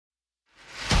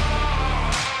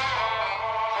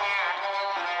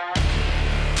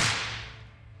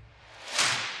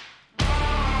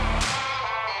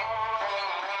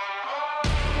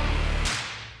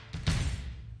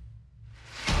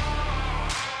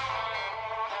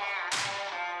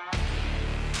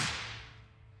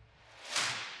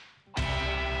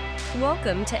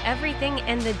Welcome to Everything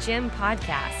in the Gym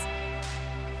podcast.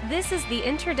 This is the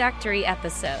introductory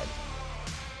episode.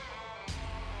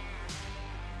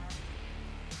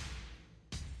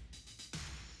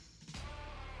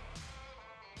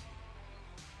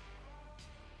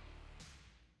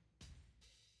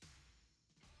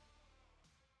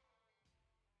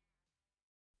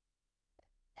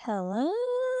 Hello.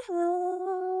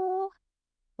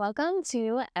 Welcome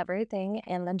to Everything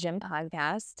in the Gym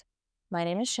podcast. My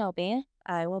name is Shelbi.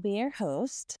 I will be your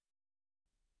host.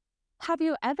 Have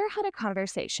you ever had a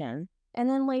conversation and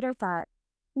then later thought,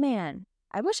 man,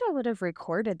 I wish I would have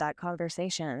recorded that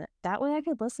conversation. That way I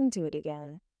could listen to it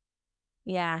again.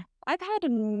 Yeah, I've had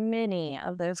many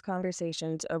of those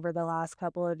conversations over the last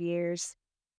couple of years.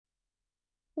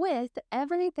 With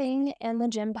Everything in the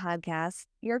Gym podcast,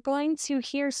 you're going to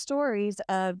hear stories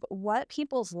of what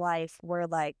people's life were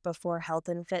like before health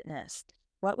and fitness.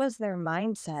 What was their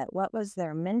mindset? What was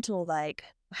their mental like?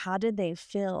 How did they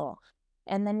feel?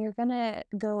 And then you're going to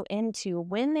go into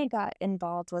when they got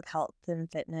involved with health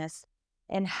and fitness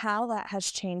and how that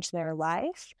has changed their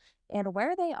life and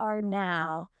where they are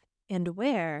now and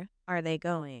where are they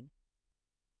going.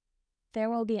 There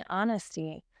will be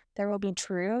honesty. There will be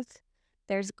truth.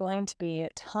 There's going to be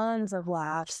tons of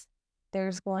laughs.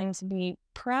 There's going to be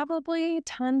probably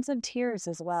tons of tears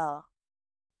as well.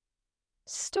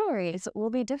 Stories will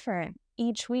be different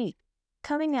each week.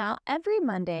 Coming out every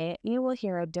Monday, you will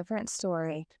hear a different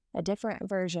story, a different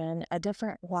version, a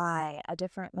different why, a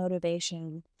different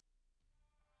motivation.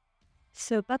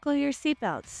 So buckle your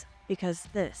seatbelts because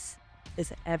this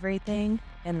is Everything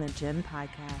in the Gym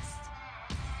podcast.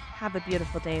 Have a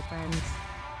beautiful day, friends.